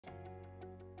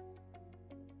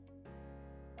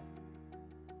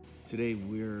Today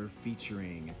we're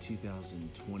featuring a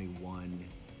 2021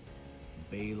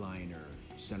 Bayliner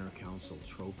Center Console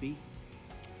Trophy.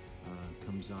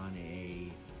 Comes on a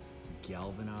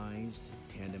galvanized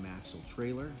tandem axle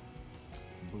trailer,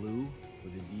 blue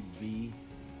with a deep V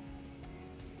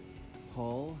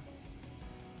hull.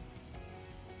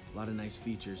 A lot of nice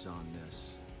features on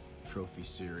this trophy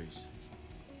series.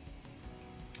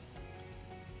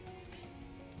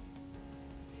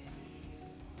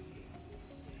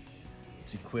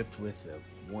 It's equipped with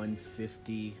a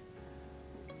 150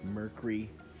 Mercury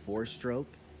 4-stroke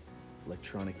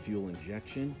electronic fuel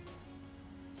injection.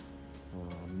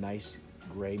 Nice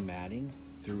gray matting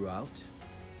throughout.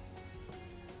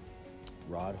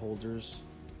 Rod holders,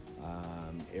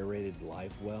 aerated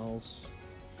live wells.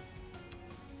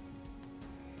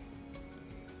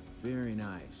 Very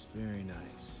nice, very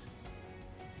nice.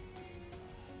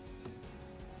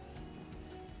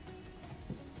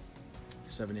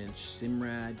 7-inch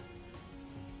Simrad,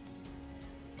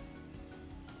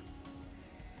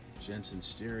 Jensen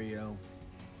stereo,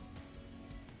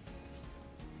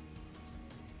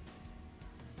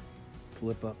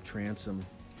 flip-up transom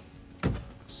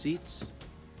seats,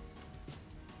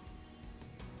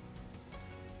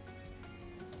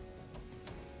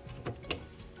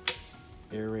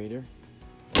 aerator,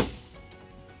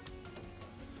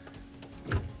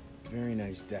 very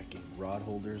nice decking, rod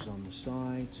holders on the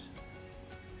sides.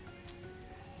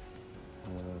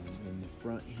 In the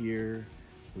front here,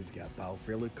 we've got bow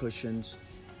fairlight cushions.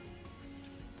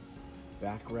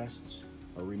 Backrests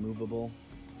are removable.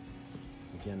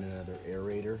 Again, another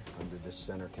aerator under this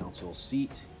center console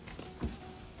seat.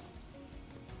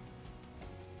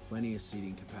 Plenty of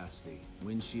seating capacity.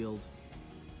 Windshield.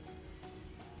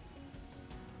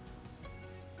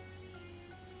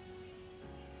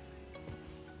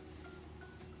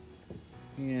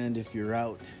 And if you're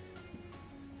out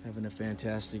having a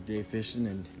fantastic day fishing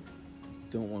and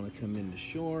don't want to come into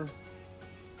shore,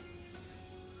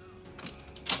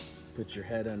 put your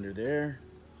head under there,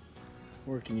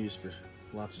 or it can use for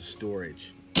lots of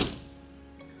storage.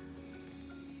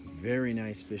 Very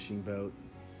nice fishing boat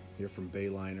here from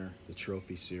Bayliner, the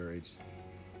Trophy Series,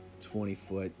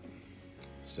 20-foot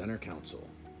center console.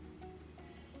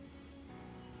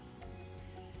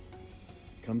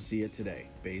 Come see it today,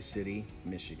 Bay City,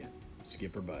 Michigan.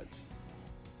 Skipper Buds.